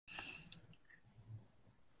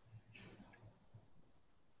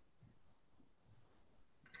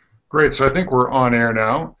Great. So I think we're on air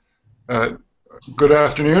now. Uh, Good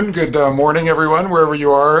afternoon, good morning, everyone, wherever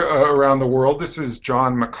you are around the world. This is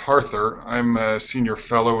John MacArthur. I'm a senior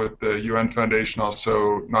fellow at the UN Foundation,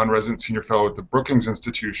 also non-resident senior fellow at the Brookings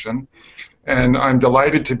Institution. And I'm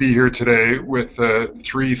delighted to be here today with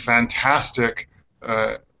three fantastic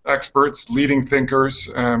experts, leading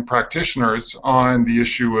thinkers, and practitioners on the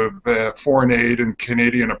issue of foreign aid and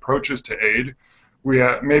Canadian approaches to aid.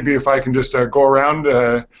 Maybe if I can just go around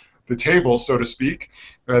the table, so to speak,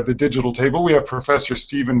 the digital table. We have Professor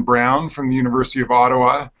Stephen Brown from the University of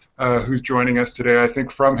Ottawa, who's joining us today, I think,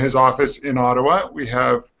 from his office in Ottawa. We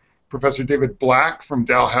have Professor David Black from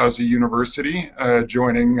Dalhousie University,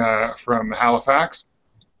 joining from Halifax.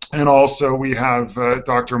 And also we have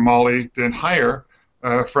Dr. Molly Den Heyer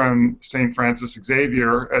from St. Francis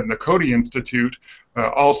Xavier and the Coady Institute,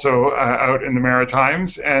 also out in the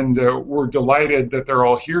Maritimes. And we're delighted that they're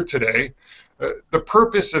all here today. The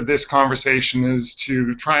purpose of this conversation is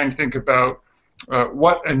to try and think about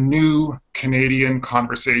what a new Canadian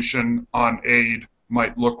conversation on aid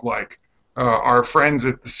might look like. Our friends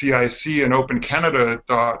at the CIC and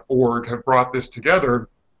OpenCanada.org have brought this together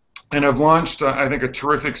and have launched, I think, a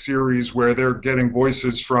terrific series where they're getting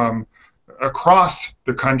voices from across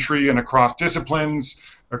the country and across disciplines,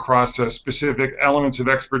 across specific elements of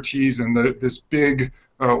expertise in this big,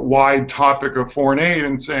 wide topic of foreign aid,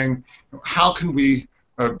 and saying, how can we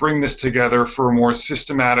bring this together for a more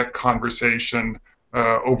systematic conversation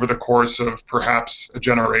over the course of perhaps a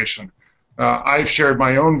generation? I've shared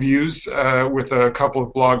my own views with a couple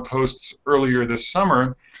of blog posts earlier this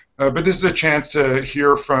summer, but this is a chance to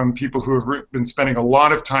hear from people who have been spending a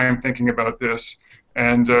lot of time thinking about this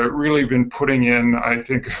and really been putting in, I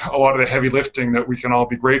think, a lot of the heavy lifting that we can all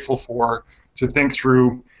be grateful for to think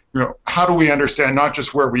through, how do we understand not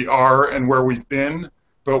just where we are and where we've been,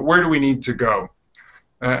 but where do we need to go?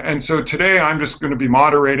 And so today I'm just going to be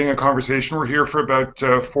moderating a conversation. We're here for about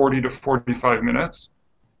 40 to 45 minutes.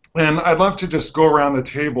 And I'd love to just go around the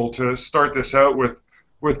table to start this out with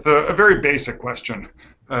a very basic question.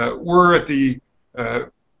 We're at the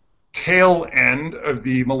tail end of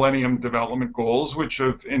the Millennium Development Goals, which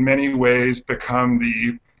have in many ways become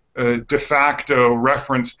the de facto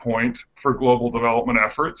reference point for global development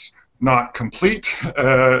efforts. Not complete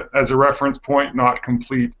as a reference point, not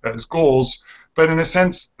complete as goals, but in a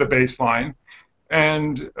sense the baseline.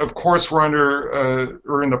 And of course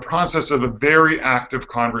we're in the process of a very active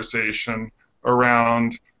conversation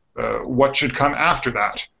around what should come after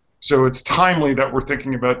that. So it's timely that we're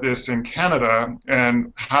thinking about this in Canada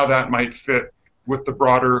and how that might fit with the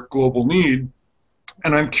broader global need.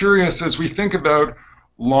 And I'm curious, as we think about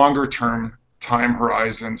longer term time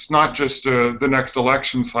horizons, not just the next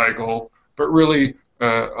election cycle, but really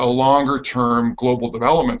a longer-term global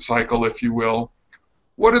development cycle, if you will.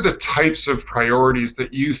 What are the types of priorities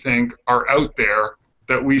that you think are out there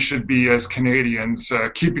that we should be, as Canadians,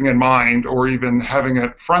 keeping in mind or even having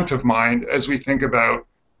at front of mind as we think about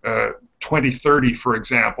 2030, for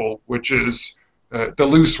example, which is the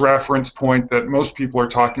loose reference point that most people are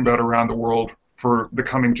talking about around the world for the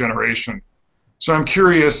coming generation? So I'm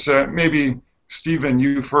curious, maybe Stephen,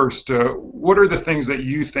 you first. What are the things that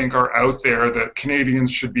you think are out there that Canadians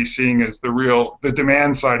should be seeing as the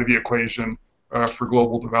demand side of the equation for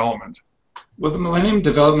global development? Well, the Millennium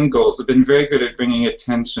Development Goals have been very good at bringing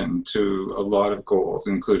attention to a lot of goals,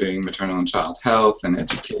 including maternal and child health and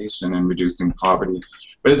education and reducing poverty.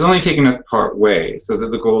 But it's only taken us part way, so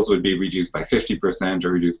that the goals would be reduced by 50%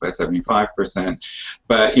 or reduced by 75%.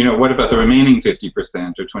 But, what about the remaining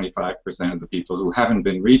 50% or 25% of the people who haven't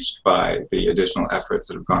been reached by the additional efforts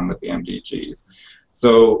that have gone with the MDGs?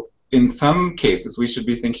 So in some cases, we should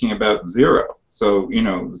be thinking about zero. So,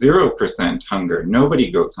 0% hunger. Nobody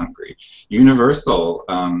goes hungry. Universal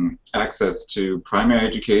access to primary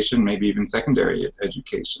education, maybe even secondary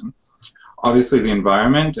education. Obviously, the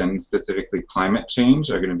environment and specifically climate change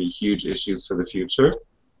are going to be huge issues for the future.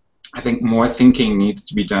 I think more thinking needs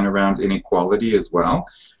to be done around inequality as well.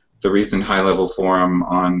 The recent high-level forum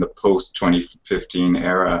on the post-2015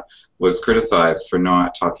 era was criticized for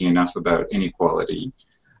not talking enough about inequality.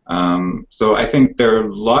 So I think there are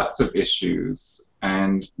lots of issues,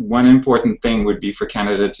 and one important thing would be for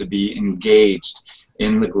Canada to be engaged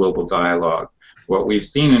in the global dialogue. What we've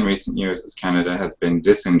seen in recent years is Canada has been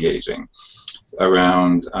disengaging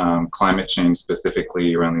around climate change,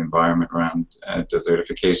 specifically around the environment, around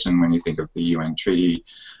desertification when you think of the UN treaty.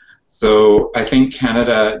 So I think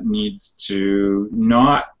Canada needs to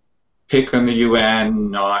not pick on the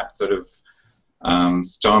UN, not sort of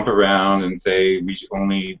stomp around and say we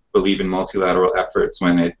only believe in multilateral efforts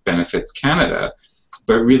when it benefits Canada,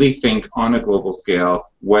 but really think on a global scale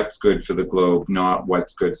what's good for the globe, not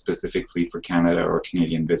what's good specifically for Canada or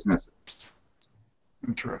Canadian businesses.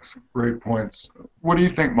 Interesting. Great points. What do you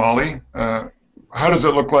think, Molly? How does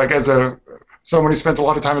it look like as someone who spent a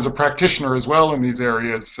lot of time as a practitioner as well in these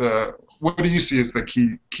areas? What do you see as the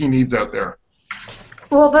key needs out there?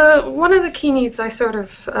 Well, one of the key needs I sort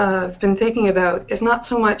of been thinking about is not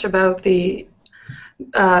so much about the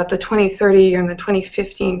 2030 and the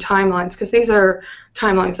 2015 timelines, because these are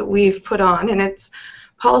timelines that we've put on, and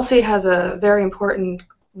policy has a very important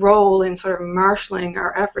role in sort of marshalling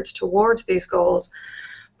our efforts towards these goals,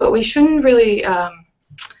 but we shouldn't really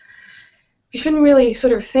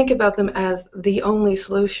sort of think about them as the only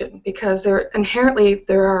solution, because inherently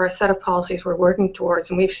there are a set of policies we're working towards,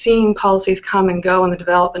 and we've seen policies come and go in the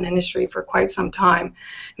development industry for quite some time, and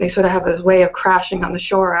they sort of have this way of crashing on the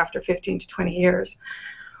shore after 15 to 20 years.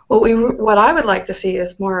 What I would like to see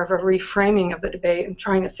is more of a reframing of the debate and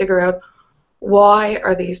trying to figure out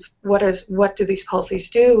what do these policies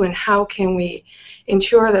do, and how can we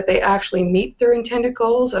ensure that they actually meet their intended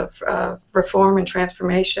goals of reform and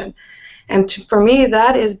transformation. And for me,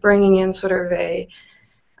 that is bringing in sort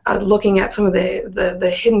of looking at some of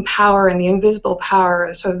the hidden power and the invisible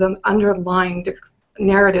power, sort of the underlying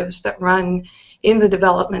narratives that run in the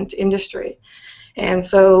development industry. And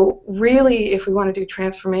so really, if we want to do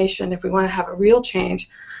transformation, if we want to have a real change,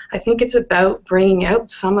 I think it's about bringing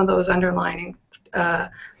out some of those underlying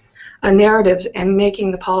narratives and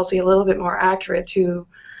making the policy a little bit more accurate to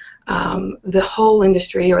the whole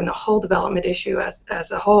industry or the whole development issue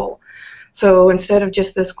as a whole. So instead of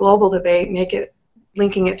just this global debate,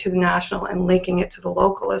 linking it to the national and linking it to the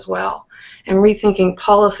local as well, and rethinking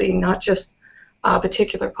policy, not just a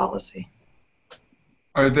particular policy.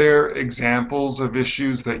 Are there examples of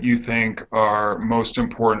issues that you think are most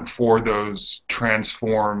important for those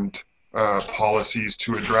transformed policies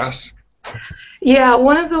to address? Yeah,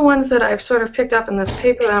 one of the ones that I've sort of picked up in this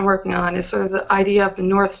paper that I'm working on is sort of the idea of the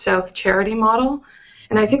North-South charity model.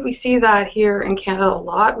 And I think we see that here in Canada a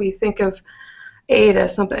lot. We think of aid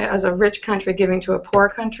as a rich country giving to a poor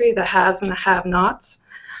country, the haves and the have-nots.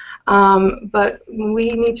 But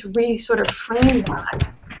we need to sort of frame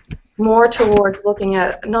that more towards looking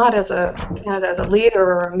at not as Canada as a leader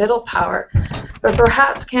or a middle power, but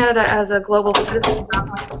perhaps Canada as a global citizen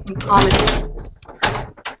grappling with some common.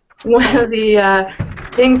 One of the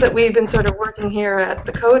things that we've been sort of working here at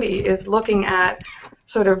the Coady is looking at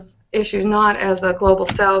sort of issues not as a global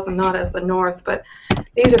south and not as the north, but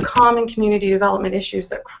these are common community development issues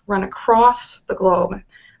that run across the globe.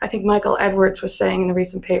 I think Michael Edwards was saying in a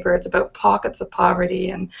recent paper it's about pockets of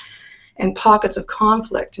poverty and pockets of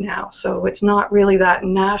conflict now. So it's not really that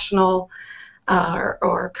national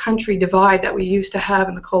or country divide that we used to have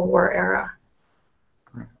in the Cold War era.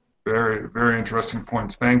 Very, very interesting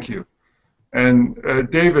points. Thank you. And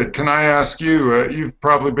David, can I ask you, you've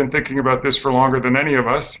probably been thinking about this for longer than any of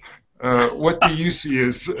us. What do you see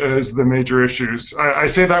as the major issues? I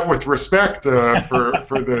say that with respect for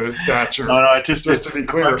the stature. No, just to be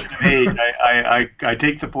clear. I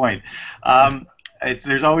take the point.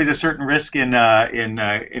 There's always a certain risk in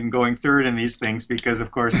going third in these things because,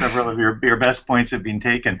 of course, several of your best points have been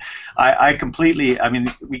taken. I mean,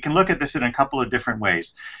 we can look at this in a couple of different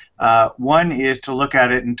ways. One is to look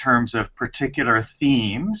at it in terms of particular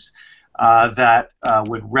themes that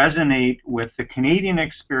would resonate with the Canadian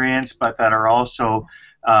experience, but that are also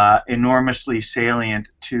enormously salient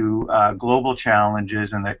to global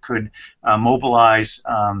challenges and that could mobilize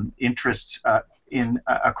interests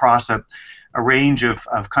across a range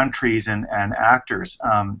of countries and actors.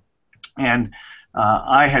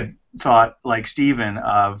 I had thought, like Stephen,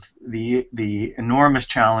 of the enormous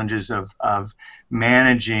challenges of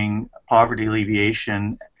managing poverty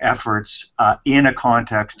alleviation efforts in a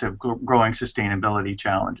context of growing sustainability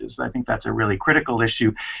challenges. I think that's a really critical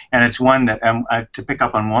issue, and it's one that, to pick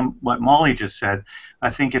up on what Molly just said, I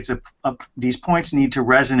think these points need to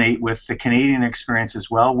resonate with the Canadian experience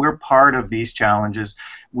as well. We're part of these challenges.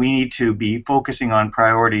 We need to be focusing on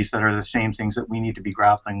priorities that are the same things that we need to be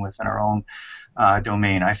grappling with in our own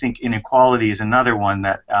domain. I think inequality is another one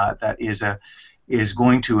that is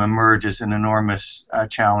going to emerge as an enormous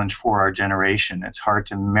challenge for our generation. It's hard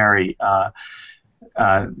to marry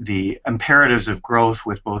the imperatives of growth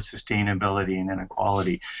with both sustainability and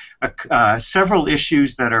inequality. Several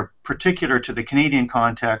issues that are particular to the Canadian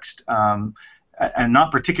context, and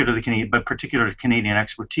not particular to the Canadian, but particular to Canadian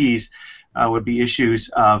expertise, would be issues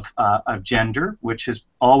of gender, which has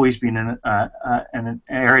always been an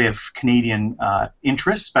area of Canadian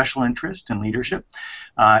interest, special interest and leadership,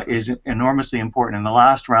 is enormously important in the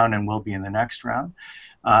last round and will be in the next round.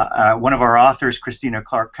 One of our authors, Christina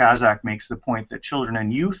Clark-Kazak, makes the point that children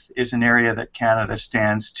and youth is an area that Canada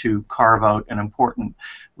stands to carve out an important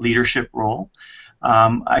leadership role.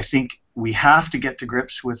 I think we have to get to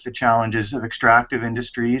grips with the challenges of extractive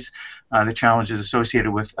industries, the challenges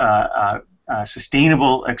associated with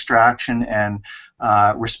sustainable extraction and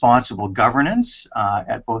responsible governance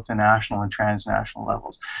at both the national and transnational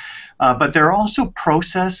levels. But there are also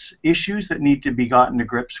process issues that need to be gotten to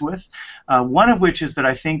grips with, one of which is that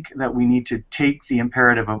I think that we need to take the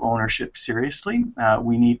imperative of ownership seriously.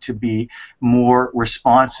 We need to be more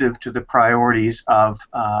responsive to the priorities of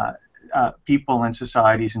people and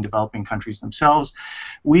societies in developing countries themselves.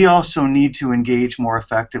 We also need to engage more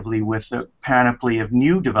effectively with the panoply of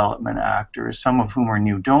new development actors, some of whom are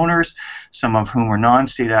new donors, some of whom are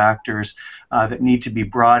non-state actors, that need to be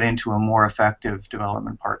brought into a more effective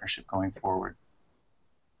development partnership going forward.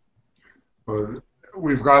 Well,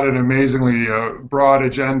 we've got an amazingly broad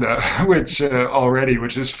agenda, which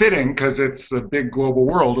is fitting because it's a big global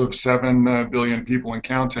world of 7 billion people and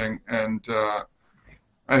counting. And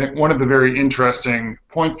I think one of the very interesting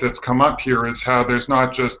points that's come up here is how there's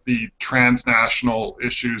not just the transnational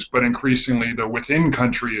issues, but increasingly the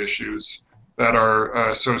within-country issues that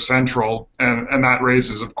are so central, and that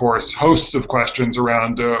raises, of course, hosts of questions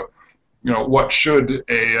around, what should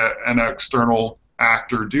an external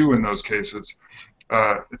actor do in those cases.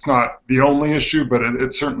 It's not the only issue, but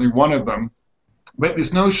it's certainly one of them. But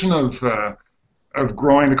this notion of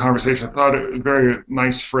growing the conversation, I thought it was a very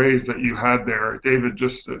nice phrase that you had there, David,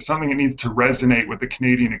 just something that needs to resonate with the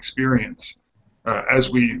Canadian experience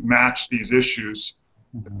as we match these issues.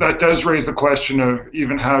 That does raise the question of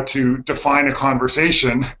even how to define a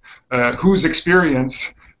conversation, whose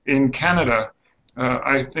experience in Canada.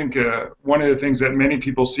 I think one of the things that many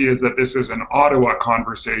people see is that this is an Ottawa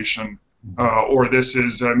conversation, or this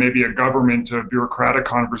is maybe a government bureaucratic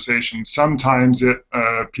conversation. Sometimes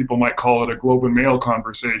people might call it a Globe and Mail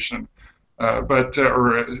conversation, or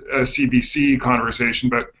a CBC conversation.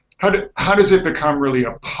 But how does it become really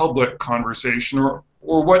a public conversation, or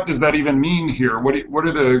what does that even mean here? What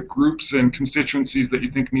are the groups and constituencies that you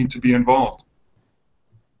think need to be involved?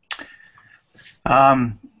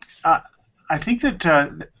 I think that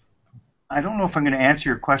I don't know if I'm going to answer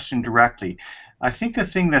your question directly. I think the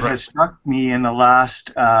thing that has struck me in the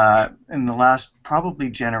last probably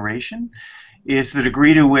generation is the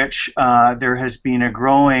degree to which there has been a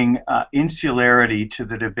growing insularity to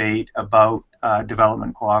the debate about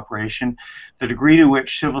development cooperation, the degree to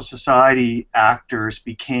which civil society actors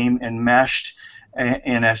became enmeshed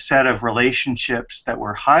in a set of relationships that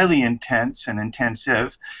were highly intense and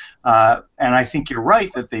intensive, and I think you're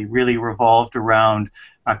right that they really revolved around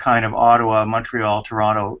a kind of Ottawa, Montreal,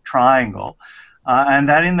 Toronto triangle. And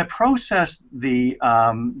that in the process, the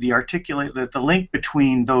link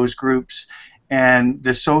between those groups and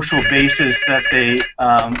the social bases that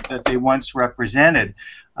they once represented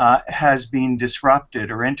has been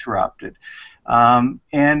disrupted or interrupted.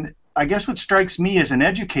 And I guess what strikes me as an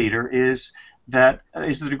educator is the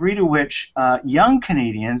degree to which young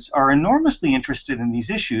Canadians are enormously interested in these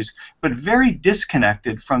issues, but very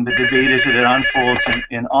disconnected from the debate as it unfolds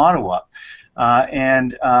in Ottawa.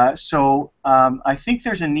 So I think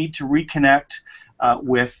there's a need to reconnect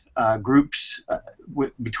with groups,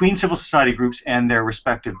 between civil society groups and their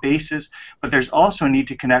respective bases, but there's also a need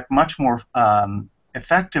to connect much more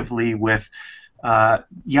effectively with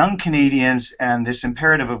young Canadians and this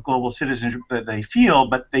imperative of global citizenship that they feel,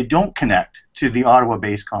 but they don't connect to the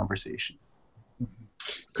Ottawa-based conversation.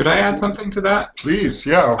 Could I add something to that? Please,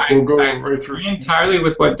 yeah, we'll go right through. I agree entirely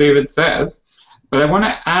with what David says, but I want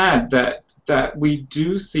to add that we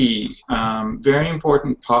do see very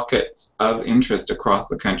important pockets of interest across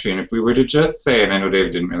the country, and if we were to just say, and I know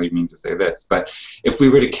David didn't really mean to say this, but if we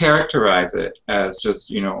were to characterize it as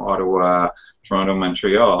just, Ottawa, Toronto,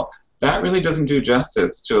 Montreal, that really doesn't do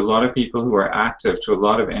justice to a lot of people who are active, to a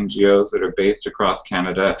lot of NGOs that are based across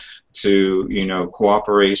Canada, to,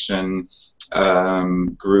 cooperation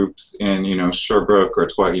groups in, Sherbrooke or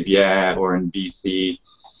Trois-Rivières or in BC.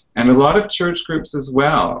 And a lot of church groups as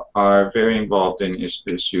well are very involved in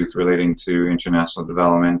issues relating to international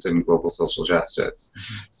development and global social justice.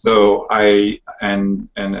 Mm-hmm. So and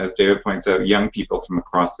as David points out, young people from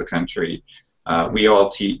across the country, we all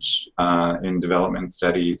teach in development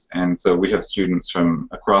studies, and so we have students from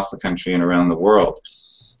across the country and around the world.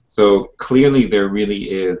 So clearly there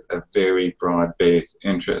really is a very broad-based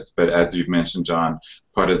interest, but as you've mentioned, John,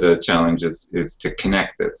 part of the challenge is to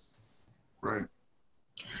connect this. Right.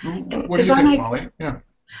 What do you think, Molly? Yeah.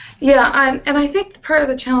 Yeah, and I think part of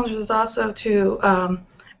the challenge is also to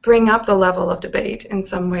bring up the level of debate in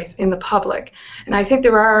some ways in the public. And I think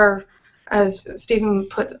there are, as Stephen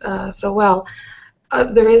put so well,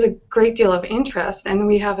 there is a great deal of interest, and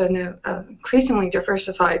we have an increasingly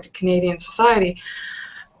diversified Canadian society,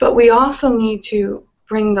 but we also need to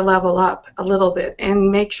bring the level up a little bit and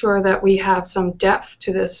make sure that we have some depth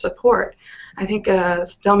to this support. I think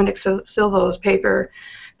Dominic Silvo's paper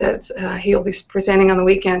that he'll be presenting on the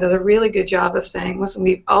weekend does a really good job of saying, listen,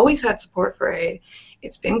 we've always had support for aid.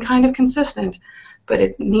 It's been kind of consistent, but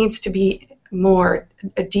it needs to be more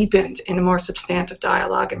deepened in a more substantive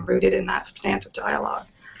dialogue and rooted in that substantive dialogue.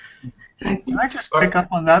 Can I just pick up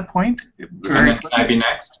on that point? And then can I be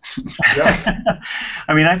next? Yes.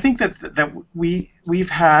 I mean, I think that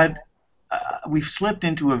we've slipped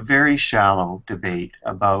into a very shallow debate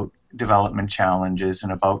about development challenges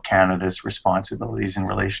and about Canada's responsibilities in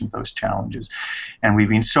relation to those challenges. And we've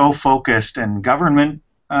been so focused, and government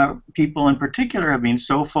people in particular have been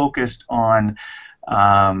so focused on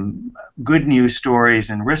good news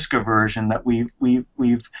stories and risk aversion that we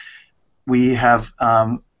have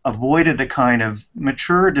avoided the kind of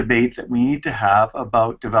mature debate that we need to have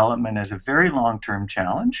about development as a very long-term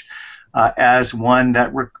challenge, as one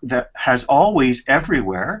that has always,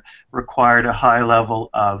 everywhere, required a high level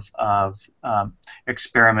of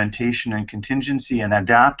experimentation and contingency and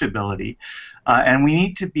adaptability. And we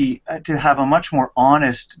need to have a much more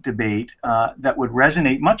honest debate that would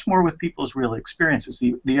resonate much more with people's real experiences.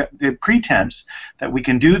 The pretense that we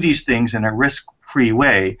can do these things in a risk-free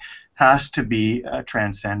way has to be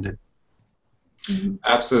transcended.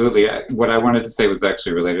 Absolutely. What I wanted to say was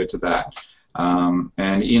actually related to that.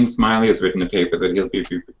 And Ian Smiley has written a paper that he'll be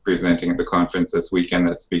presenting at the conference this weekend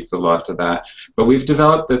that speaks a lot to that. But we've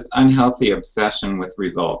developed this unhealthy obsession with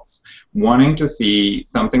results, wanting to see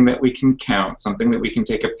something that we can count, something that we can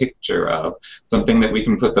take a picture of, something that we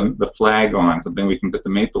can put the flag on, something we can put the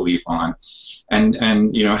maple leaf on, and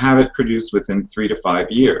have it produced within 3 to 5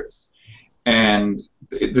 years. And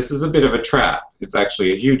this is a bit of a trap. It's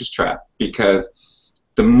actually a huge trap, because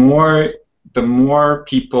the more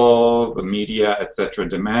people, the media, etc.,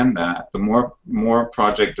 demand that, the more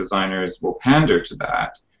project designers will pander to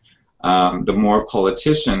that, the more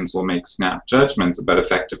politicians will make snap judgments about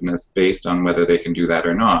effectiveness based on whether they can do that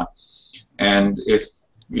or not. And if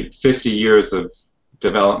 50 years of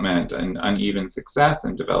development and uneven success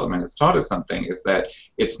in development has taught us something, is that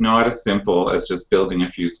it's not as simple as just building a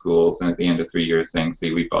few schools and at the end of 3 years saying,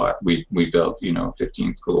 see, we built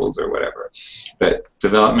 15 schools or whatever. That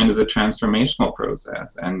development is a transformational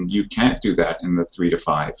process, and you can't do that in the 3 to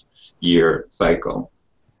 5 year cycle.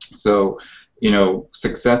 So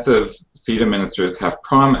successive CETA ministers have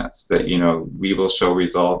promised that, we will show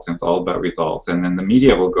results, and it's all about results. And then the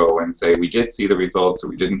media will go and say, we did see the results, or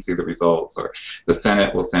we didn't see the results. Or the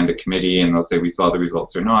Senate will send a committee and they'll say, we saw the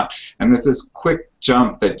results or not. And there's this quick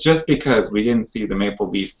jump that just because we didn't see the maple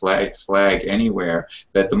leaf flag anywhere,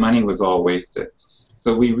 that the money was all wasted.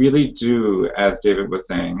 So we really do, as David was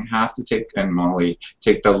saying, have to take, and Molly,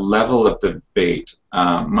 take the level of debate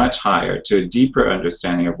much higher to a deeper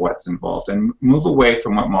understanding of what's involved, and move away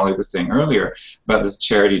from what Molly was saying earlier about this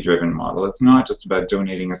charity-driven model. It's not just about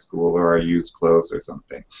donating a school or our used clothes or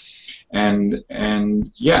something. And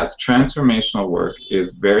yes, transformational work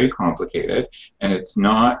is very complicated, and it's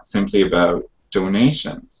not simply about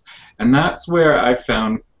donations. And that's where I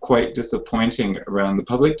found quite disappointing around the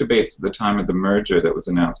public debates at the time of the merger that was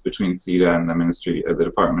announced between CETA and the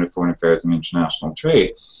Department of Foreign Affairs and International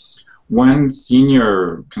Trade. One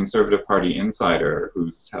senior Conservative Party insider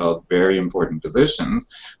who's held very important positions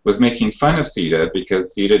was making fun of CETA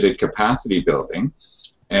because CETA did capacity building,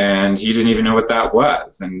 and he didn't even know what that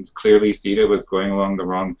was. And clearly CETA was going along the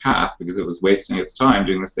wrong path because it was wasting its time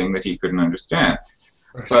doing this thing that he couldn't understand.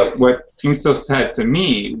 Right. But what seems so sad to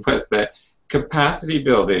me was that capacity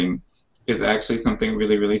building is actually something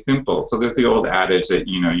really, really simple. So there's the old adage that,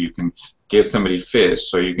 you can give somebody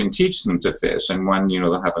fish, or you can teach them to fish, and one,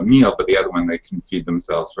 they'll have a meal, but the other one, they can feed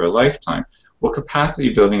themselves for a lifetime. Well,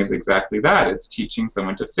 capacity building is exactly that. It's teaching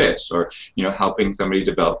someone to fish, or, helping somebody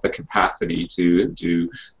develop the capacity to do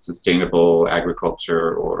sustainable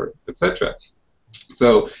agriculture, or etc.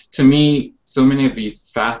 So to me, so many of these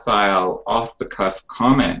facile, off-the-cuff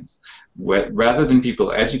comments, rather than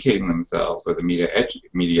people educating themselves, or the media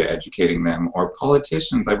educating them, or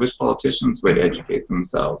politicians, I wish politicians would educate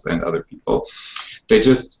themselves and other people, they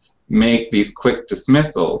just make these quick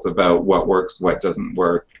dismissals about what works, what doesn't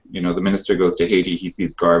work. The minister goes to Haiti, he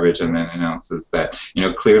sees garbage, and then announces that,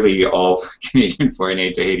 clearly all Canadian foreign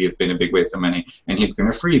aid to Haiti has been a big waste of money, and he's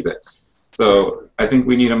going to freeze it. So I think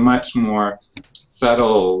we need a much more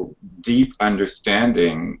subtle, deep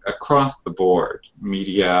understanding across the board,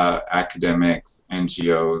 media, academics,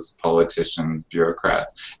 NGOs, politicians,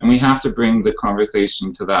 bureaucrats. And we have to bring the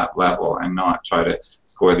conversation to that level and not try to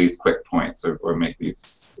score these quick points or make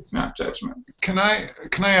these snap judgments. Can I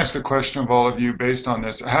ask a question of all of you based on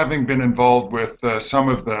this? Having been involved with some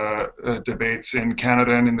of the debates in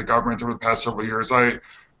Canada and in the government over the past several years, I,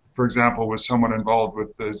 for example, was someone involved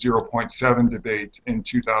with the zero point 0.7 debate in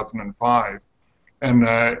 2005. And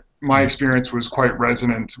my experience was quite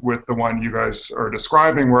resonant with the one you guys are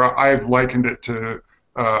describing, where I've likened it to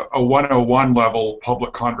a 101 level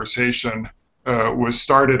public conversation was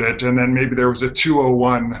started it, and then maybe there was a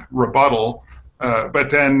 201 rebuttal,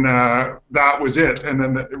 but then that was it, and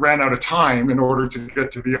then it ran out of time in order to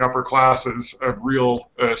get to the upper classes of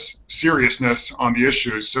real seriousness on the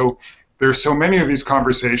issues. So there's so many of these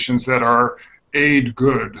conversations that are aid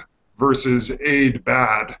good versus aid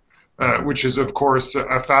bad. Which is, of course,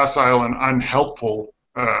 a facile and unhelpful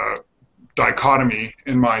dichotomy,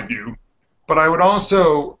 in my view. But I would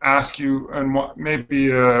also ask you, and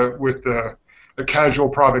maybe with a casual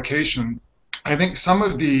provocation, I think some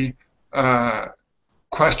of the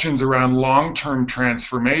questions around long-term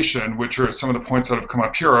transformation, which are some of the points that have come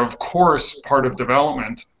up here, are, of course, part of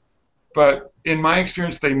development. But in my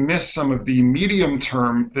experience, they miss some of the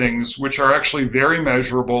medium-term things, which are actually very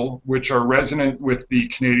measurable, which are resonant with the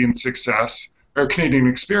Canadian success or Canadian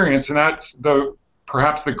experience, and that's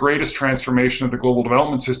perhaps the greatest transformation of the global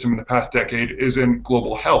development system in the past decade is in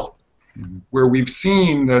global health, where we've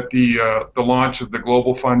seen that the launch of the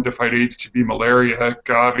Global Fund to Fight AIDS, TB, Malaria,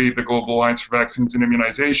 Gavi, the Global Alliance for Vaccines and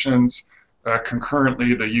Immunizations,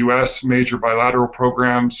 concurrently the U.S. major bilateral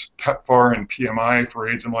programs, PEPFAR and PMI for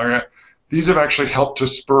AIDS and malaria. These have actually helped to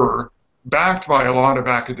spur, backed by a lot of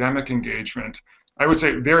academic engagement, I would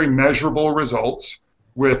say very measurable results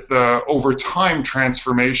with over time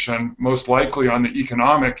transformation, most likely on the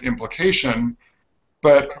economic implication.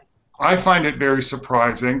 But I find it very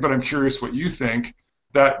surprising, but I'm curious what you think,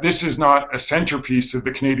 that this is not a centerpiece of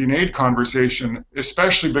the Canadian aid conversation,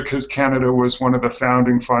 especially because Canada was one of the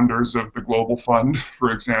founding funders of the Global Fund,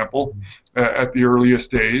 for example, at the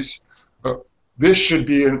earliest days. This should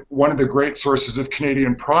be one of the great sources of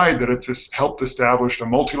Canadian pride, that it's helped establish a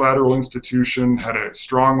multilateral institution, had a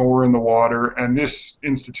strong oar in the water, and this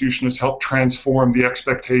institution has helped transform the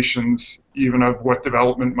expectations even of what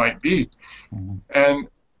development might be. And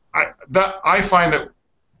I find that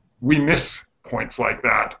we miss points like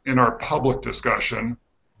that in our public discussion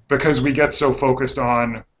because we get so focused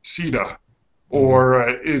on CEDA or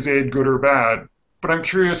is aid good or bad. But I'm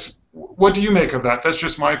curious, what do you make of that? That's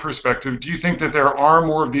just my perspective. Do you think that there are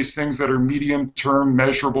more of these things that are medium-term,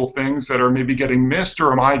 measurable things that are maybe getting missed,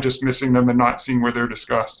 or am I just missing them and not seeing where they're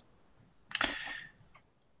discussed?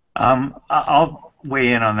 I'll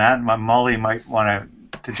weigh in on that. Molly might want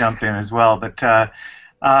to jump in as well. But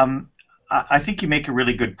I think you make a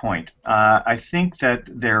really good point. I think that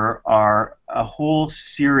there are a whole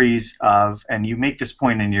series of, and you make this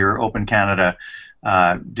point in your Open Canada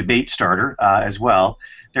debate starter as well,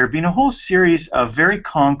 there have been a whole series of very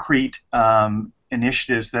concrete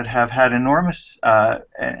initiatives that have had enormous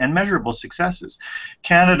and measurable successes.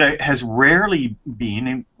 Canada has rarely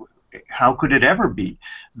been, how could it ever be,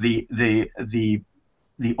 the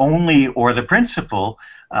only or the principal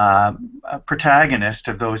protagonist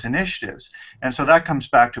of those initiatives. And so that comes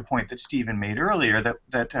back to a point that Stephen made earlier,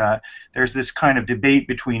 that there's this kind of debate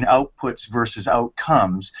between outputs versus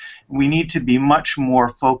outcomes. We need to be much more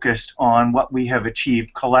focused on what we have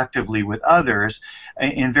achieved collectively with others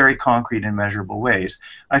in very concrete and measurable ways.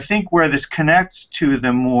 I think where this connects to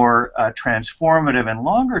the more transformative and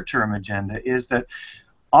longer term agenda is that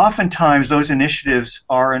oftentimes those initiatives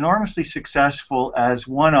are enormously successful as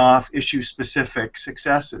one-off issue-specific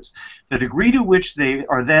successes. The degree to which they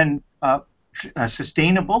are then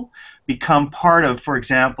sustainable, become part of, for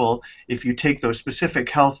example, if you take those specific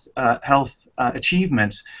health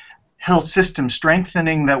achievements, health system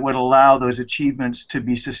strengthening that would allow those achievements to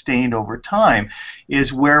be sustained over time,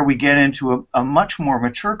 is where we get into a much more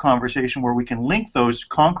mature conversation where we can link those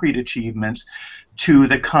concrete achievements to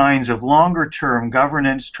the kinds of longer-term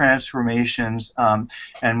governance transformations and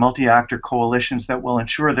multi-actor coalitions that will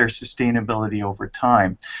ensure their sustainability over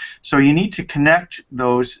time. So you need to connect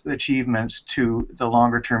those achievements to the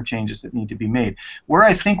longer-term changes that need to be made. Where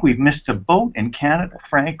I think we've missed the boat in Canada,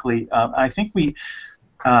 frankly, I think we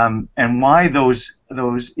and why those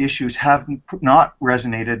issues have not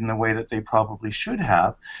resonated in the way that they probably should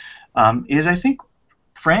have is, I think,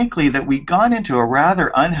 frankly, that we got into a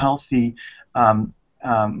rather unhealthy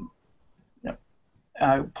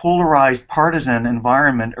polarized partisan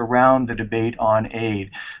environment around the debate on aid,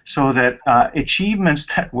 so that achievements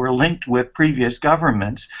that were linked with previous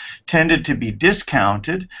governments tended to be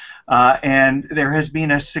discounted, and there has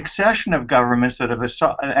been a succession of governments that have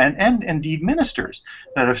and indeed ministers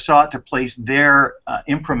that have sought to place their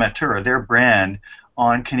imprimatur, their brand,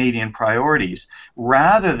 on Canadian priorities,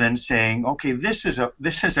 rather than saying, okay, this is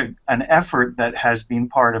an effort that has been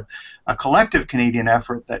part of a collective Canadian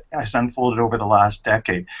effort that has unfolded over the last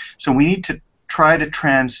decade. So we need to try to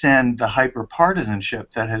transcend the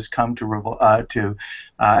hyper-partisanship that has come to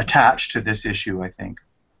attach to this issue, I think.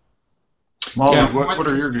 Molly, Yeah, what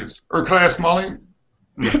are your views? Or can I ask Molly?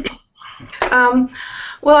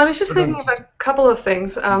 Well, I was just thinking of a couple of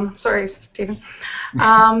things. Sorry, Stephen.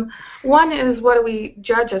 One is, what do we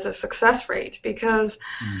judge as a success rate? Because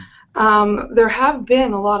there have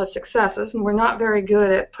been a lot of successes, and we're not very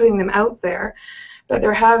good at putting them out there. But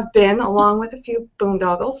there have been, along with a few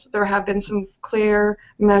boondoggles, there have been some clear,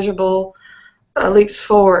 measurable leaps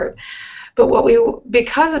forward. But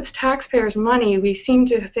because it's taxpayers' money, we seem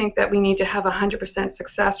to think that we need to have a 100%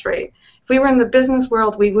 success rate. If we were in the business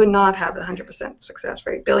world, we would not have a 100% success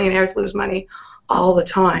rate. Billionaires lose money all the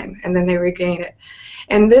time, and then they regain it.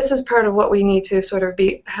 And this is part of what we need to sort of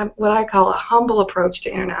have what I call a humble approach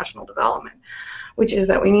to international development, which is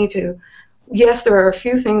that we need to, yes, there are a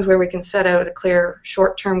few things where we can set out a clear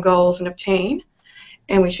short-term goals and obtain,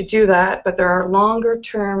 and we should do that, but there are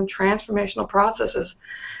longer-term transformational processes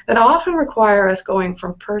that often require us going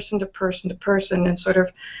from person to person to person and sort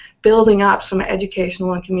of building up some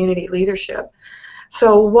educational and community leadership.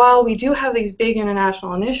 So while we do have these big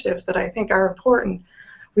international initiatives that I think are important,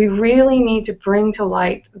 we really need to bring to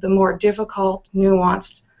light the more difficult,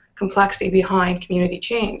 nuanced complexity behind community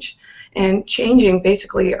change. And changing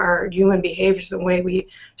basically our human behaviors, the way we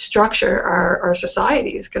structure our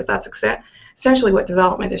societies, because that's essentially what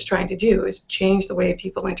development is trying to do, is change the way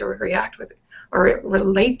people interact with it or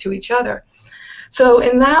relate to each other. So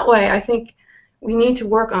in that way, I think we need to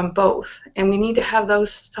work on both, and we need to have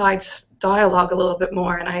those sides dialogue a little bit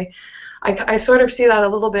more. And I sort of see that a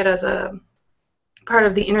little bit as a part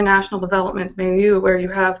of the international development milieu, where you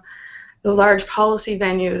have the large policy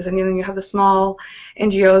venues, and then you have the small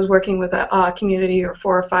NGOs working with a community or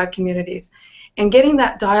 4 or 5 communities. And getting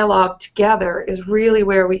that dialogue together is really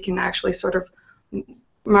where we can actually sort of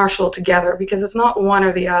marshal together, because it's not one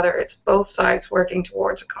or the other, it's both sides working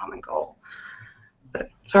towards a common goal. But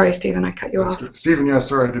sorry, Stephen, I cut you off. Good. Stephen, yes,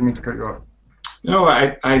 sorry, I didn't mean to cut you off. No,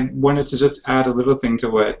 I wanted to just add a little thing to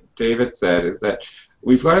what David said, is that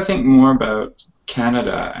we've got to think more about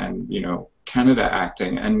Canada and, Canada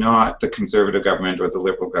acting, and not the Conservative government or the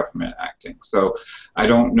Liberal government acting. So I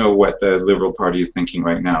don't know what the Liberal Party is thinking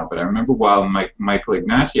right now, but I remember while Michael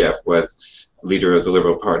Ignatieff was leader of the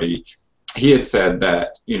Liberal Party, he had said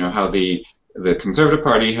that, how the Conservative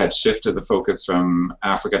Party had shifted the focus from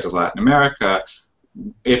Africa to Latin America.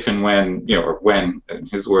 If and when, or when, in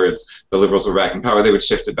his words, the Liberals were back in power, they would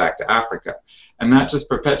shift it back to Africa. And that just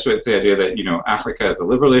perpetuates the idea that, Africa is a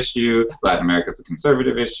liberal issue, Latin America is a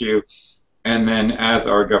conservative issue. And then as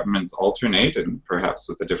our governments alternate, and perhaps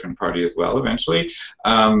with a different party as well eventually,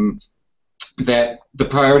 that the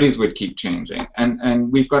priorities would keep changing.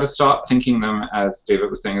 And we've got to stop thinking them, as David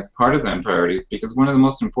was saying, as partisan priorities, because one of the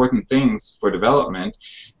most important things for development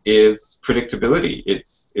is predictability.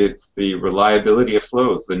 It's the reliability of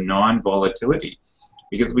flows, the non-volatility.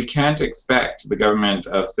 Because we can't expect the government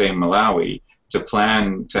of, say, Malawi to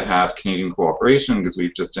plan to have Canadian cooperation, because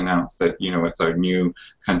we've just announced that, it's our new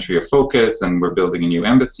country of focus, and we're building a new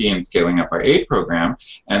embassy and scaling up our aid program,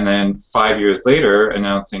 and then 5 years later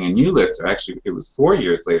announcing a new list, or actually it was 4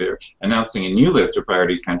 years later, announcing a new list of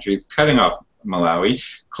priority countries, cutting off Malawi,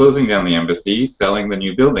 closing down the embassy, selling the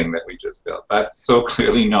new building that we just built. That's so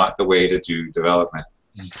clearly not the way to do development.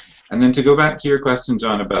 And then to go back to your question,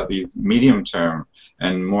 John, about these medium-term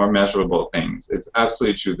and more measurable things, it's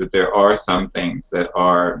absolutely true that there are some things that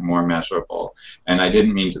are more measurable. And I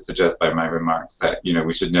didn't mean to suggest by my remarks that,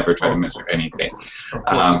 we should never try to measure anything. Of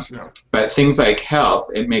course, yeah. But things like health,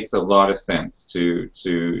 it makes a lot of sense to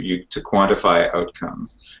quantify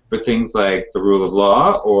outcomes. For things like the rule of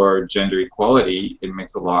law or gender equality, it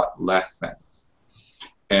makes a lot less sense.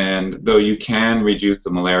 And though you can reduce the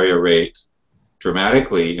malaria rate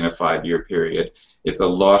dramatically in a 5-year period, it's a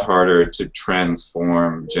lot harder to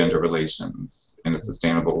transform gender relations in a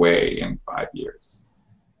sustainable way in 5 years.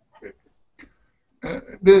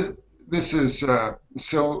 This is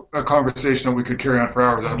still a conversation that we could carry on for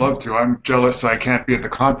hours. I'd love to. I'm jealous I can't be at the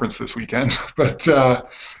conference this weekend. But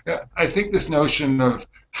I think this notion of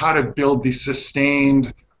how to build these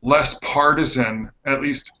sustained, less partisan, at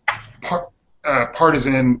least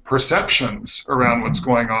partisan perceptions around what's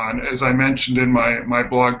going on. As I mentioned in my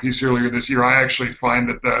blog piece earlier this year, I actually find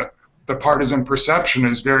that the partisan perception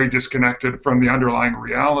is very disconnected from the underlying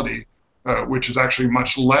reality, which is actually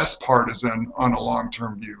much less partisan on a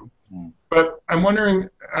long-term view. But I'm wondering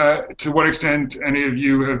to what extent any of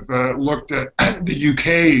you have looked at the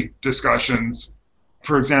UK discussions,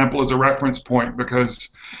 for example, as a reference point, because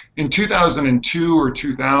in 2002 or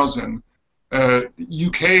 2000,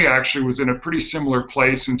 UK actually was in a pretty similar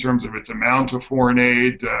place in terms of its amount of foreign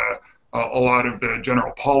aid, a lot of the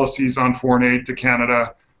general policies on foreign aid to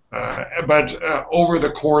Canada. But over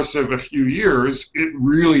the course of a few years, it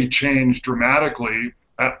really changed dramatically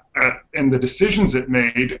in the decisions it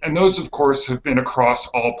made, and those, of course, have been across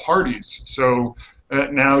all parties. So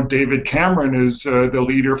now David Cameron is the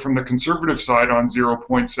leader from the Conservative side on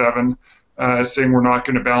 0.7, saying we're not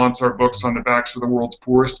going to balance our books on the backs of the world's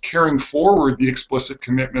poorest, carrying forward the explicit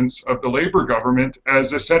commitments of the Labour government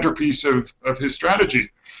as a centerpiece of his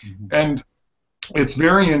strategy. Mm-hmm. And it's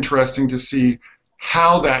very interesting to see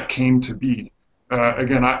how that came to be.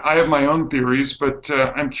 Again, I have my own theories, but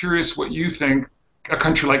I'm curious what you think a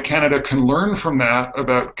country like Canada can learn from that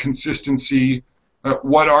about consistency.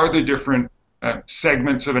 What are the different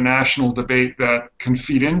segments of a national debate that can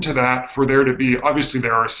feed into that for there to be, obviously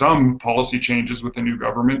there are some policy changes with the new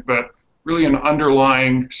government, but really an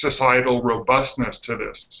underlying societal robustness to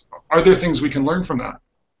this. Are there things we can learn from that?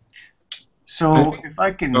 So if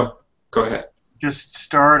I can go ahead. Just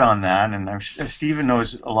start on that, and Stephen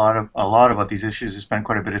knows a lot about these issues. He spent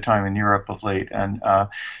quite a bit of time in Europe of late, and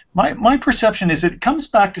my perception is it comes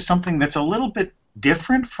back to something that's a little bit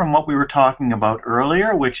different from what we were talking about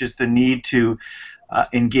earlier, which is the need to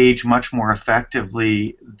engage much more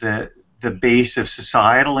effectively the base of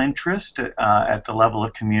societal interest at the level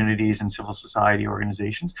of communities and civil society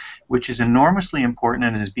organizations, which is enormously important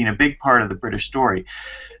and has been a big part of the British story.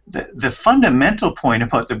 The fundamental point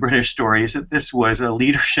about the British story is that this was a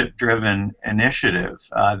leadership-driven initiative,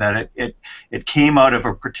 that it came out of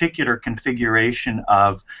a particular configuration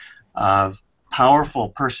of powerful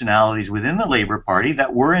personalities within the Labour Party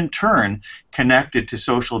that were in turn connected to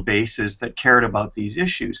social bases that cared about these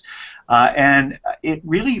issues. And it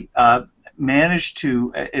really managed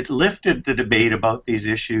to, it lifted the debate about these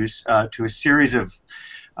issues to a series of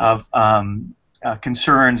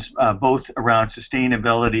concerns both around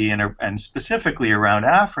sustainability and specifically around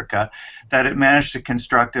Africa, that it managed to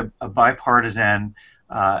construct a bipartisan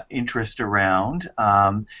interest around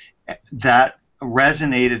that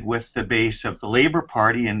resonated with the base of the Labour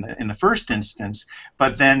Party in the first instance,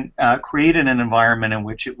 but then created an environment in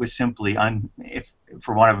which it was simply, if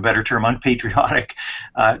for want of a better term, unpatriotic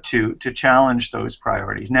to challenge those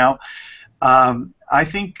priorities. Now, I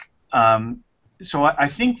think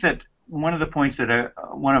that one of the points that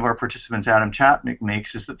one of our participants, Adam Chapnick,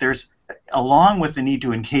 makes is that there's, along with the need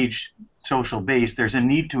to engage social base, there's a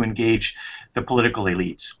need to engage the political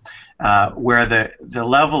elites, where the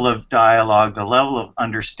level of dialogue, the level of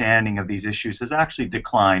understanding of these issues has actually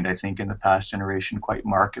declined, I think, in the past generation quite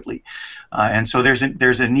markedly. And so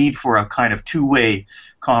there's a need for a kind of two-way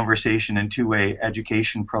conversation and two-way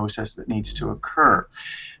education process that needs to occur.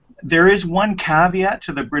 There is one caveat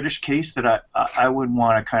to the British case that I would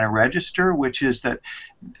want to kind of register, which is that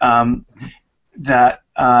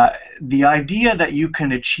the idea that you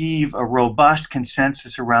can achieve a robust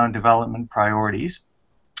consensus around development priorities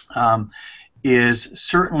is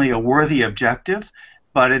certainly a worthy objective,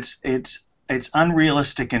 but it's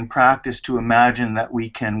unrealistic in practice to imagine that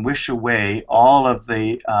we can wish away all of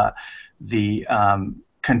the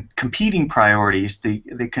competing priorities,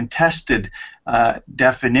 the contested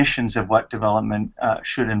definitions of what development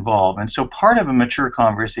should involve. And so part of a mature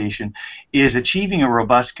conversation is achieving a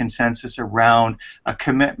robust consensus around a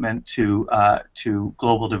commitment to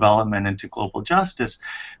global development and to global justice,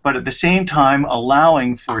 but at the same time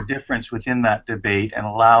allowing for difference within that debate and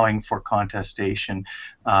allowing for contestation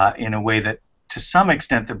in a way that to some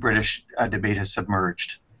extent the British debate has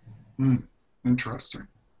submerged. Interesting.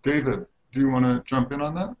 David, do you want to jump in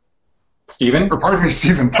on that? Stephen? Or pardon me,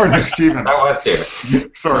 Stephen. Pardon me, Stephen. That was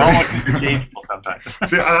David. Sorry. Almost interchangeable sometimes.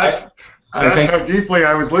 See, that's how deeply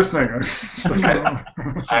I was listening.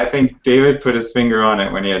 I think David put his finger on it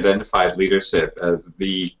when he identified leadership as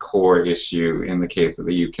the core issue in the case of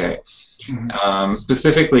the UK. Mm-hmm.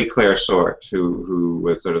 Specifically Claire Short, who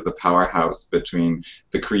was sort of the powerhouse between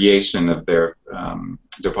the creation of their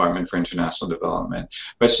Department for International Development.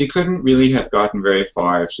 But she couldn't really have gotten very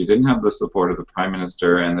far if she didn't have the support of the Prime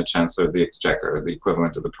Minister and the Chancellor of the Exchequer, the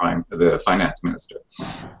equivalent of the Finance Minister.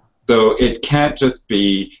 So it can't just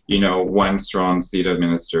be, one strong CETA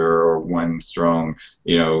minister or one strong,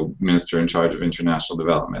 minister in charge of international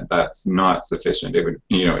development. That's not sufficient. It would,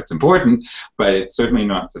 it's important, but it's certainly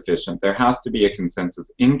not sufficient. There has to be a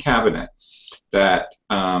consensus in cabinet that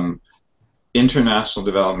international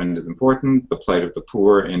development is important, the plight of the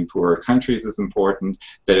poor in poorer countries is important,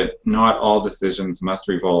 that not all decisions must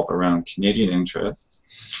revolve around Canadian interests.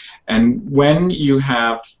 And when you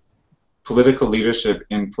have political leadership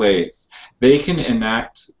in place, they can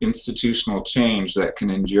enact institutional change that can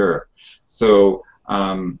endure. So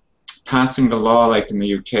passing the law like in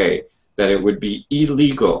the UK, that it would be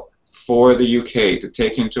illegal for the UK to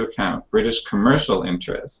take into account British commercial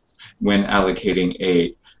interests when allocating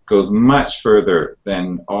aid goes much further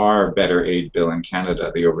than our Better Aid Bill in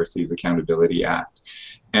Canada, the Overseas Accountability Act.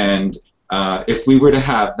 And if we were to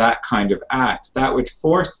have that kind of act, that would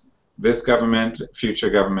force this government, future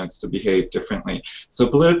governments to behave differently. So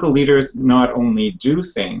political leaders not only do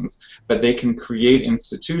things, but they can create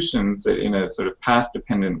institutions that in a sort of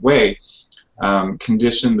path-dependent way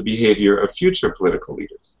condition the behavior of future political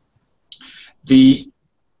leaders. The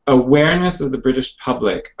awareness of the British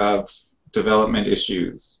public of development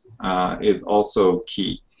issues is also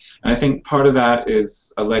key. And I think part of that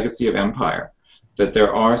is a legacy of empire, that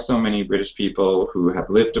there are so many British people who have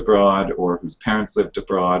lived abroad or whose parents lived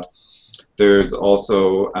abroad. There's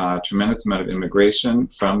also a tremendous amount of immigration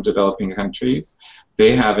from developing countries.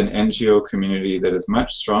 They have an NGO community that is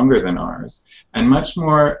much stronger than ours and much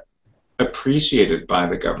more appreciated by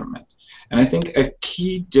the government. And I think a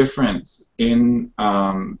key difference in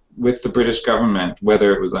with the British government,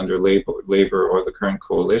 whether it was under Labour or the current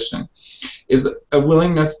coalition, is a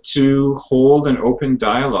willingness to hold an open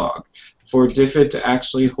dialogue, for DFID to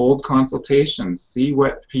actually hold consultations, see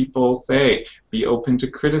what people say, be open to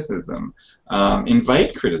criticism,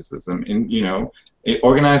 invite criticism,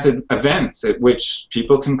 organize events at which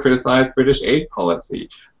people can criticize British aid policy,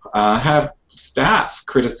 have staff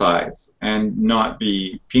criticize and not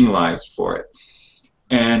be penalized for it.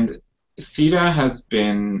 And CETA has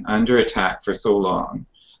been under attack for so long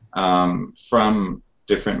from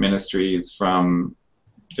different ministries, from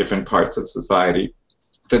different parts of society,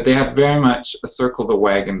 that they have very much a circle the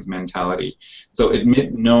wagons mentality. So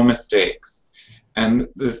admit no mistakes. And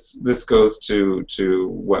this goes to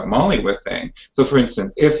what Molly was saying. So for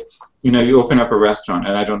instance, if you open up a restaurant,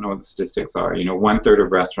 and I don't know what the statistics are, 1/3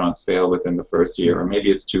 of restaurants fail within the first year, or maybe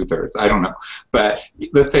it's 2/3, I don't know. But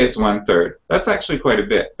let's say it's 1/3. That's actually quite a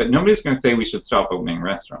bit. But nobody's going to say we should stop opening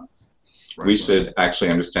restaurants. Right. We should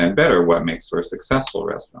actually understand better what makes for a successful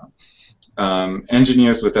restaurant.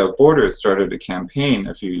 Engineers Without Borders started a campaign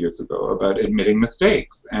a few years ago about admitting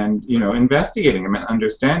mistakes and investigating them and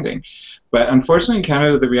understanding. But unfortunately in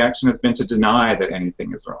Canada the reaction has been to deny that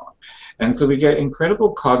anything is wrong. And so we get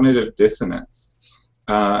incredible cognitive dissonance.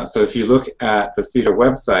 So if you look at the CETA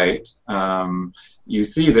website, you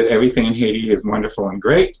see that everything in Haiti is wonderful and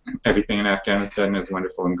great, everything in Afghanistan is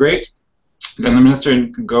wonderful and great. Then the minister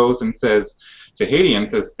goes and says to Haiti and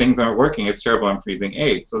says, things aren't working, it's terrible, I'm freezing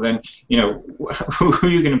aid. So then, who are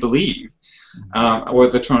you going to believe? Or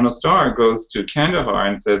the Toronto Star goes to Kandahar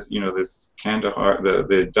and says, this Kandahar,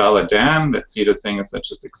 the Dala Dam that CETA is saying is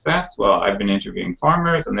such a success. Well, I've been interviewing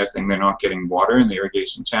farmers and they're saying they're not getting water in the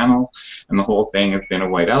irrigation channels, and the whole thing has been a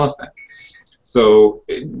white elephant. So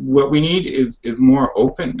what we need is more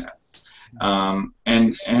openness.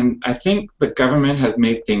 And I think the government has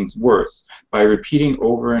made things worse by repeating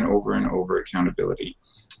over and over and over accountability.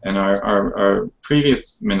 And our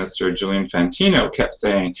previous minister, Julian Fantino, kept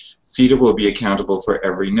saying, CETA will be accountable for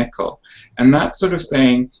every nickel. And that's sort of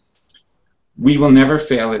saying, we will never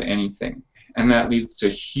fail at anything. And that leads to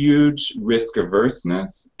huge risk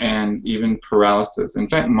averseness and even paralysis. In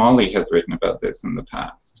fact, Molly has written about this in the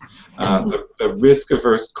past. The risk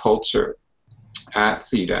averse culture at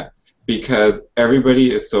CETA, because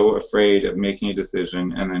everybody is so afraid of making a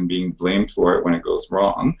decision and then being blamed for it when it goes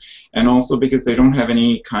wrong, and also because they don't have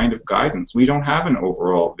any kind of guidance. We don't have an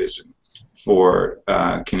overall vision for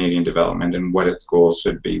Canadian development and what its goals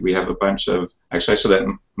should be. We have a bunch of, actually I should let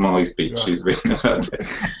Molly speak, yeah. She's written about it,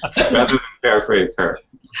 rather than paraphrase her.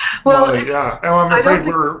 Well, Molly, yeah, I'm afraid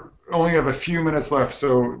we only have a few minutes left,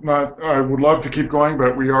 so I would love to keep going,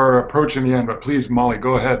 but we are approaching the end. But please, Molly,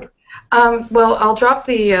 go ahead. Well, I'll drop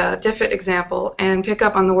the DFID example and pick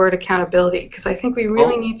up on the word accountability, because I think we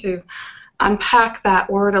really need to unpack that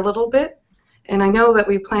word a little bit. And I know that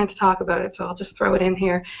we plan to talk about it, so I'll just throw it in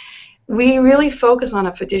here. We really focus on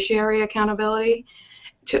a fiduciary accountability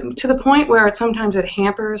to the point where sometimes it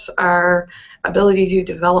hampers our ability to do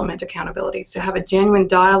development accountability, to have a genuine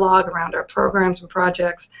dialogue around our programs and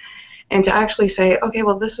projects, and to actually say, okay,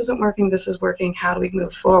 well, this isn't working, this is working, how do we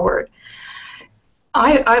move forward?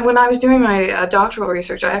 When I was doing my doctoral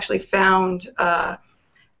research, I actually found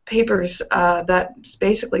papers that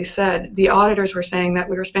basically said the auditors were saying that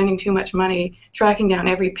we were spending too much money tracking down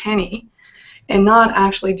every penny and not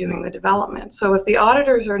actually doing the development. So if the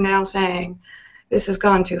auditors are now saying this has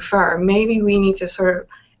gone too far, maybe we need to sort of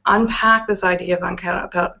unpack this idea of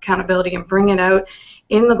accountability and bring it out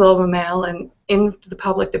in the global mail and in the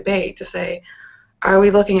public debate to say, are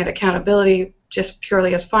we looking at accountability just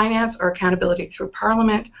purely as finance, or accountability through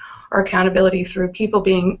parliament, or accountability through people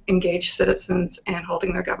being engaged citizens and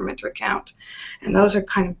holding their government to account? And those are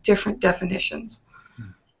kind of different definitions.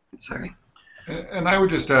 Sorry. And I would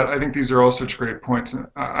just add, I think these are all such great points. And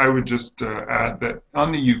I would just add that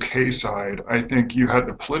on the UK side, I think you had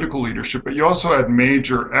the political leadership, but you also had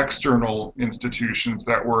major external institutions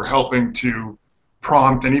that were helping to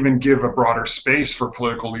prompt and even give a broader space for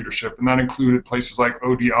political leadership. And that included places like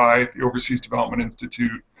ODI, the Overseas Development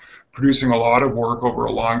Institute, producing a lot of work over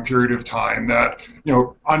a long period of time that,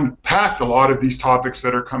 unpacked a lot of these topics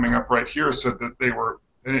that are coming up right here, so that they were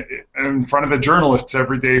in front of the journalists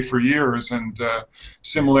every day for years. And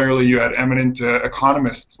similarly, you had eminent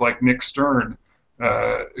economists like Nick Stern,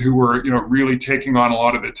 who were really taking on a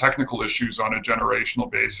lot of the technical issues on a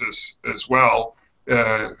generational basis as well,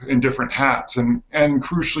 in different hats. And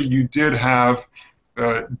crucially, you did have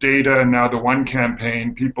data, and now the One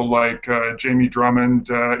campaign, people like Jamie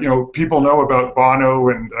Drummond, people know about Bono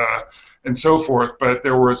and so forth, but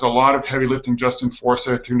there was a lot of heavy lifting. Justin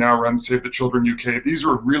Forsyth, who now runs Save the Children UK, these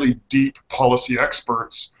were really deep policy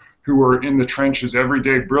experts who were in the trenches every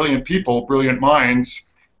day, brilliant people, brilliant minds,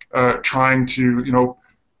 trying to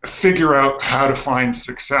figure out how to find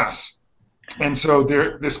success. And so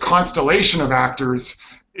this constellation of actors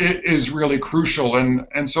is really crucial.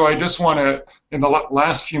 And so I just want to, in the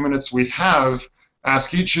last few minutes we have,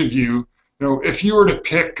 ask each of you, if you were to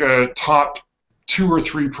pick top 2 or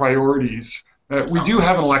 3 priorities. We do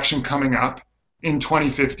have an election coming up in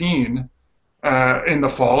 2015, in the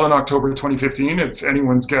fall, in October 2015. It's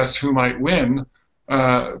anyone's guess who might win.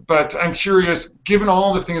 But I'm curious, given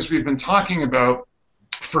all the things we've been talking about,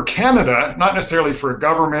 for Canada, not necessarily for a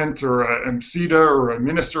government or a MCEDA or a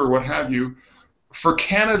minister or what have you, for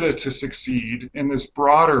Canada to succeed in this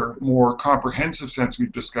broader, more comprehensive sense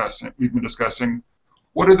we've been discussing,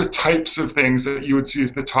 what are the types of things that you would see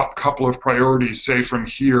as the top couple of priorities, say, from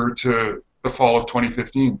here to the fall of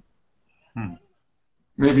 2015?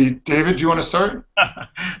 Maybe, David, do you want to start?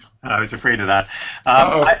 I was afraid of that.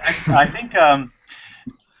 I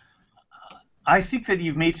think that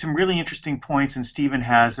you've made some really interesting points, and Stephen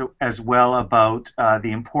has as well, about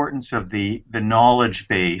the importance of the knowledge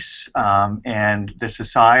base and the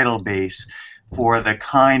societal base for the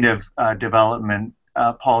kind of development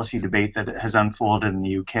policy debate that has unfolded in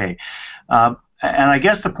the UK. And I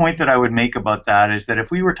guess the point that I would make about that is that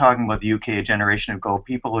if we were talking about the UK a generation ago,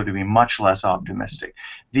 people would be much less optimistic.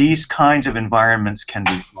 These kinds of environments can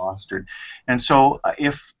be fostered. And so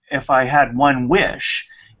if I had one wish,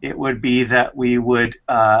 it would be that we would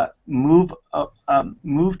move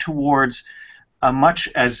towards a much,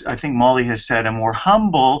 as I think Molly has said, a more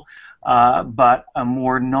humble but a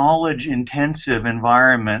more knowledge-intensive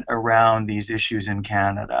environment around these issues in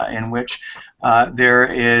Canada, in which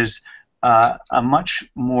there is a much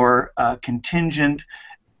more contingent,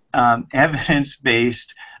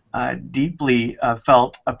 evidence-based, deeply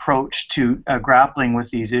felt approach to grappling with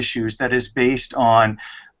these issues that is based on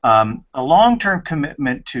a long-term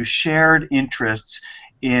commitment to shared interests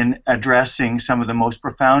in addressing some of the most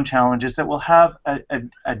profound challenges that will have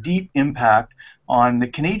a deep impact on the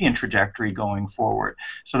Canadian trajectory going forward.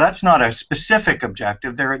 So that's not a specific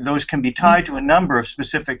objective. Those can be tied to a number of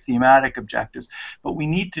specific thematic objectives, but we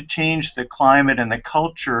need to change the climate and the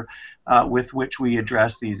culture with which we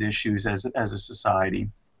address these issues as a society.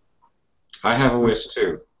 I have a wish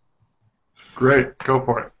too. Great, go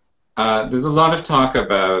for it. There's a lot of talk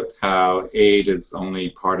about how aid is only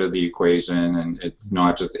part of the equation, and it's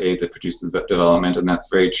not just aid that produces development, and that's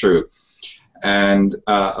very true. And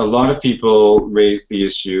a lot of people raise the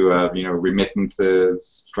issue of,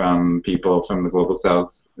 remittances from people from the global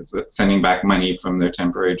south, sending back money from their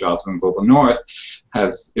temporary jobs in the global north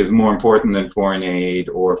is more important than foreign aid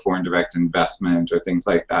or foreign direct investment or things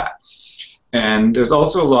like that. And there's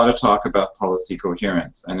also a lot of talk about policy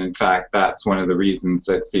coherence, and in fact that's one of the reasons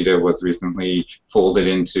that CEDA was recently folded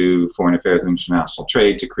into Foreign Affairs and International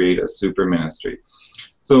Trade to create a super ministry.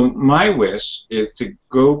 So my wish is to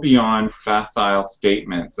go beyond facile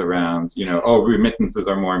statements around, oh, remittances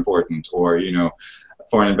are more important, or,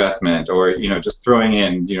 foreign investment, or just throwing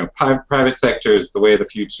in private sector is the way of the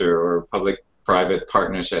future, or public-private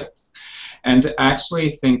partnerships, and to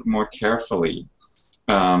actually think more carefully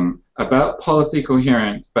about policy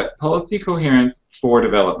coherence, but policy coherence for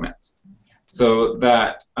development. So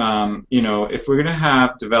that, if we're going to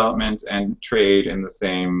have development and trade in the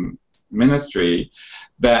same ministry,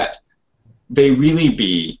 that they really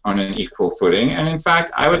be on an equal footing. And in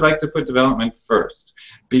fact, I would like to put development first,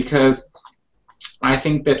 because I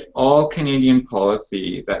think that all Canadian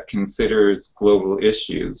policy that considers global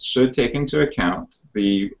issues should take into account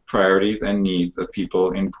the priorities and needs of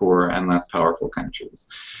people in poorer and less powerful countries.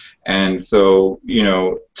 And so,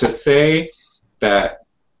 to say that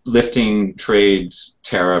lifting trade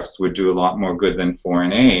tariffs would do a lot more good than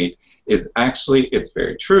foreign aid is actually, it's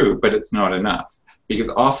very true, but it's not enough. Because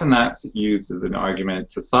often that's used as an argument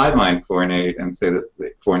to sideline foreign aid and say that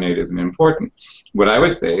foreign aid isn't important. What I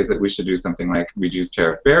would say is that we should do something like reduce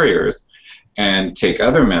tariff barriers and take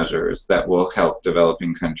other measures that will help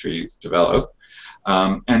developing countries develop,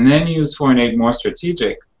 and then use foreign aid more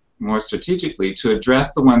strategically to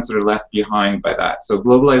address the ones that are left behind by that. So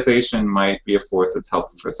globalization might be a force that's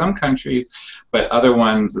helpful for some countries, but other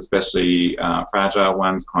ones, especially fragile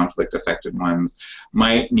ones, conflict-affected ones,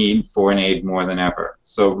 might need foreign aid more than ever.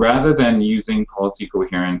 So rather than using policy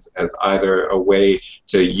coherence as either a way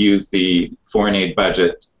to use the foreign aid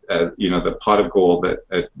budget as the pot of gold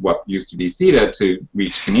at what used to be CETA to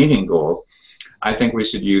reach Canadian goals, I think we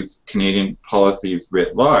should use Canadian policies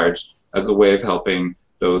writ large as a way of helping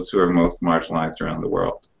those who are most marginalized around the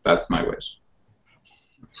world. That's my wish.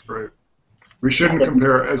 That's great. We shouldn't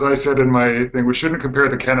compare, as I said in my thing, we shouldn't compare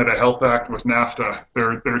the Canada Health Act with NAFTA.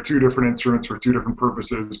 They're two different instruments for two different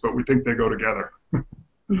purposes, but we think they go together.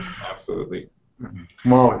 Absolutely.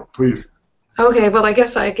 Molly, please. Okay, well, I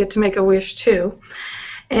guess I get to make a wish too.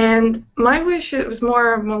 And my wish, it was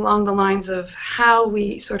more along the lines of how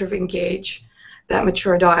we sort of engage that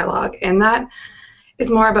mature dialogue. And that is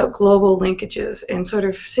more about global linkages and sort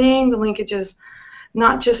of seeing the linkages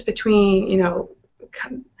not just between,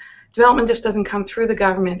 development just doesn't come through the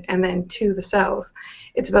government and then to the South.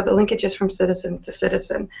 It's about the linkages from citizen to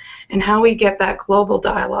citizen and how we get that global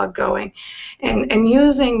dialogue going. And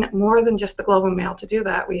using more than just the Global Mail to do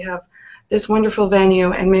that. We have this wonderful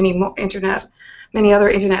venue and many other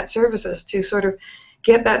internet services to sort of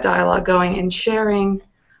get that dialogue going and sharing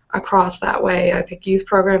across that way. I think youth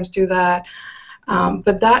programs do that.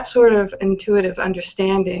 But that sort of intuitive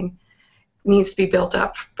understanding needs to be built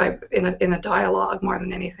up in a dialogue more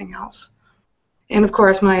than anything else. And of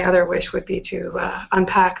course, my other wish would be to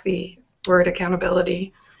unpack the word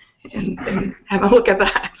accountability and have a look at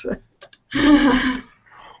that.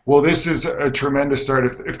 Well, this is a tremendous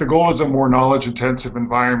start. If the goal is a more knowledge-intensive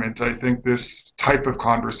environment, I think this type of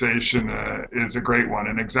conversation is a great one.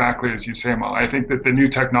 And exactly as you say, Mal, I think that the new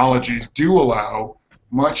technologies do allow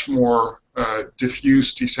much more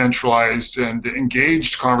diffuse, decentralized, and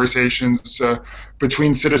engaged conversations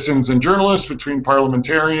between citizens and journalists, between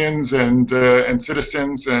parliamentarians and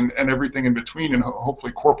citizens, and everything in between, and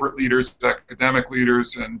hopefully corporate leaders, academic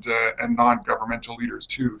leaders, and non-governmental leaders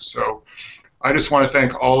too. So I just want to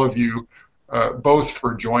thank all of you both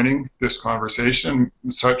for joining this conversation,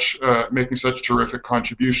 making such terrific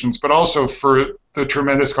contributions, but also for the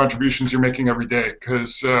tremendous contributions you're making every day,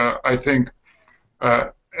 because I think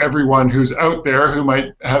everyone who's out there who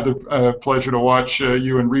might have the pleasure to watch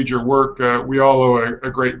you and read your work, we all owe a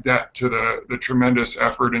great debt to the tremendous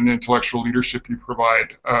effort and intellectual leadership you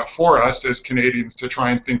provide for us as Canadians to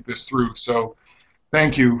try and think this through. So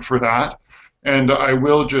thank you for that. And I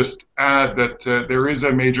will just add that there is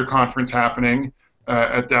a major conference happening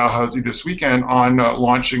at Dalhousie this weekend on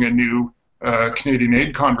launching a new Canadian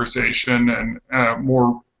aid conversation, and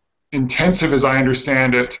more intensive, as I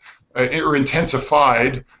understand it, or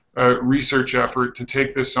intensified research effort to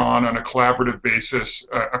take this on a collaborative basis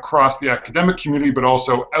across the academic community, but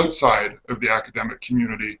also outside of the academic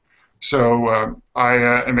community. So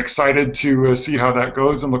I am excited to see how that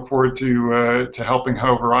goes and look forward to helping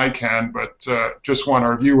however I can, but just want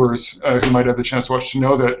our viewers who might have the chance to watch to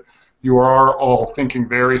know that you are all thinking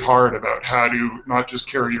very hard about how to not just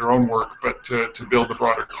carry your own work, but to build a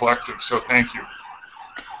broader collective. So thank you.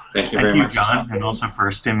 Thank you very much, John, and also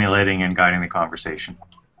for stimulating and guiding the conversation.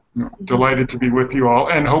 Delighted to be with you all,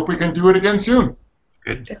 and hope we can do it again soon.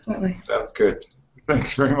 Good. Definitely. Sounds good.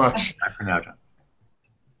 Thanks very much. Bye for now, John.